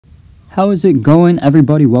How is it going,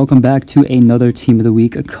 everybody? Welcome back to another Team of the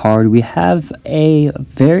Week card. We have a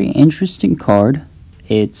very interesting card.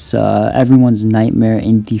 It's everyone's nightmare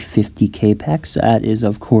in the 50k packs. That is,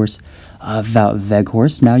 of course, Wout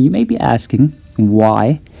Weghorst. Now, you may be asking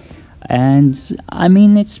why. And, I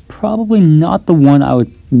mean, it's probably not the one I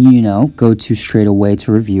would, go to straight away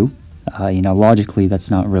to review. Logically,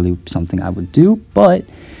 that's not really something I would do, but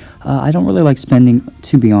I don't really like spending,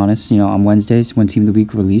 to be honest, on Wednesdays when Team of the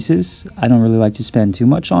Week releases. I don't really like to spend too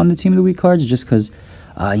much on the Team of the Week cards just because,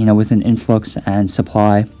 with an influx and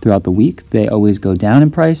supply throughout the week, they always go down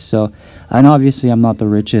in price. So, and obviously I'm not the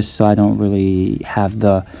richest, so I don't really have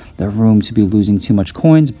the room to be losing too much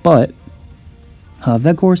coins, but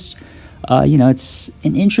Weghorst, it's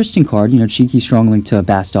an interesting card, cheeky strong link to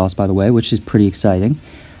Bastos, by the way, which is pretty exciting.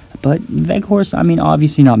 But Weghorst, I mean,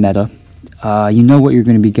 obviously not meta. You know what you're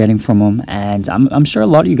going to be getting from him, and I'm sure a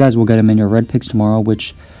lot of you guys will get him in your red picks tomorrow,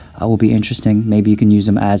 which will be interesting. Maybe you can use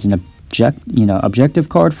him as an objective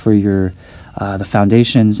card for your the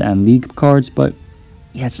foundations and league cards. But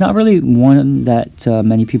yeah, it's not really one that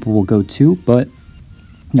many people will go to, but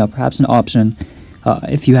perhaps an option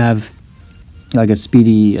if you have like a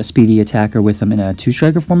speedy attacker with him in a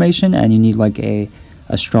 2-striker formation, and you need like a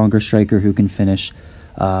stronger striker who can finish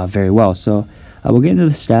very well. So we'll get into the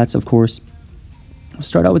stats, of course. We'll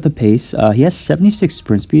start out with the pace. He has 76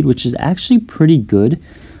 sprint speed, which is actually pretty good.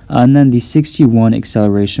 And then the 61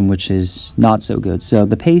 acceleration, which is not so good. So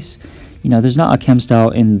the pace, there's not a chem style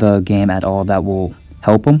in the game at all that will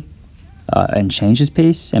help him and change his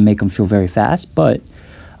pace and make him feel very fast. But,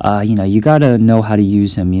 you got to know how to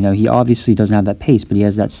use him. He obviously doesn't have that pace, but he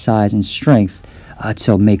has that size and strength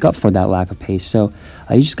to make up for that lack of pace. So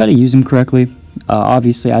you just got to use him correctly.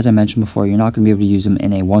 Obviously, as I mentioned before, you're not going to be able to use him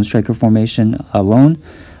in a 1-striker formation alone,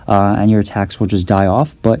 and your attacks will just die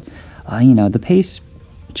off. But, the pace,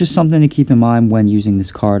 just something to keep in mind when using this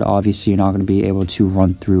card. Obviously, you're not going to be able to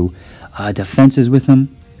run through defenses with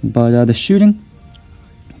him. But the shooting,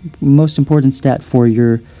 most important stat for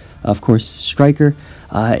your, of course, striker.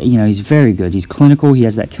 He's very good. He's clinical. He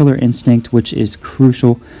has that killer instinct, which is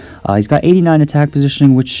crucial. He's got 89 attack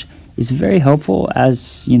positioning, which is very helpful as,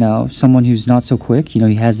 someone who's not so quick.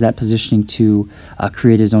 He has that positioning to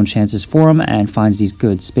create his own chances for him and finds these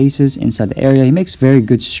good spaces inside the area. He makes very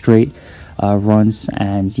good straight runs,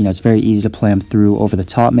 and, it's very easy to play him through over the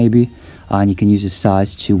top maybe. And you can use his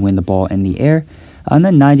size to win the ball in the air. And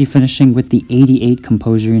then 90 finishing with the 88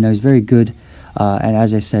 composure. He's very good. And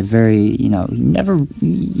as I said, very,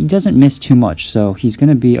 he doesn't miss too much. So he's going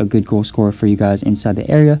to be a good goal scorer for you guys inside the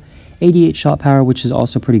area. 88 shot power, which is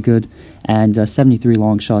also pretty good, and 73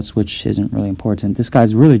 long shots, which isn't really important. This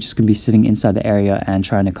guy's really just going to be sitting inside the area and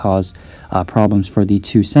trying to cause problems for the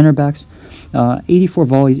 2 center backs. 84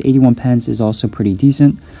 volleys, 81 pens is also pretty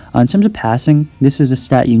decent. In terms of passing, this is a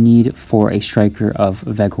stat you need for a striker of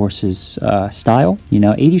Weghorst's style.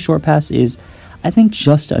 80 short pass is, I think,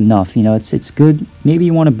 just enough. It's good. Maybe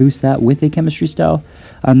you want to boost that with a chemistry style.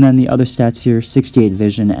 And then the other stats here, 68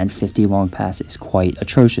 vision and 50 long pass is quite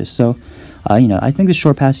atrocious. So, I think the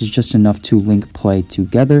short pass is just enough to link play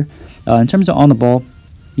together. In terms of on the ball,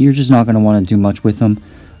 you're just not going to want to do much with him.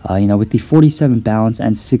 With the 47 balance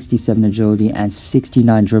and 67 agility and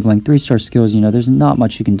 69 dribbling, 3-star skills, there's not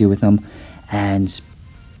much you can do with him. And,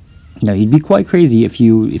 you'd be quite crazy if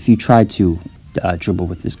you tried to dribble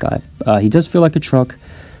with this guy. He does feel like a truck.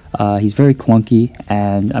 He's very clunky,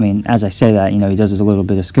 and I mean, as I say that, he does a little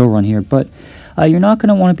bit of skill run here, but you're not going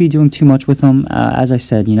to want to be doing too much with him. As I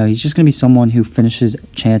said, he's just going to be someone who finishes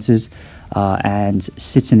chances and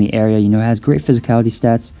sits in the area. Has great physicality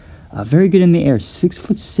stats, very good in the air,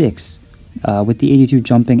 6'6", with the 82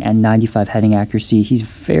 jumping and 95 heading accuracy. He's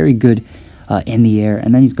very good in the air,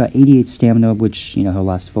 and then he's got 88 stamina, which he'll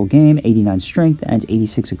last a full game, 89 strength, and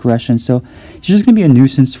 86 aggression. So he's just going to be a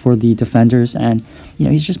nuisance for the defenders, and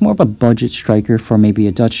he's just more of a budget striker for maybe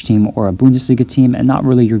a Dutch team or a Bundesliga team, and not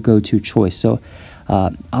really your go-to choice. So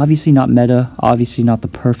obviously not meta, obviously not the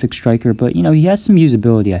perfect striker, but he has some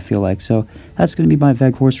usability, I feel like. So that's going to be my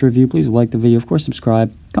Weghorst review. Please like the video, of course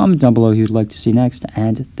subscribe, comment down below who you'd like to see next,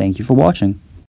 and thank you for watching.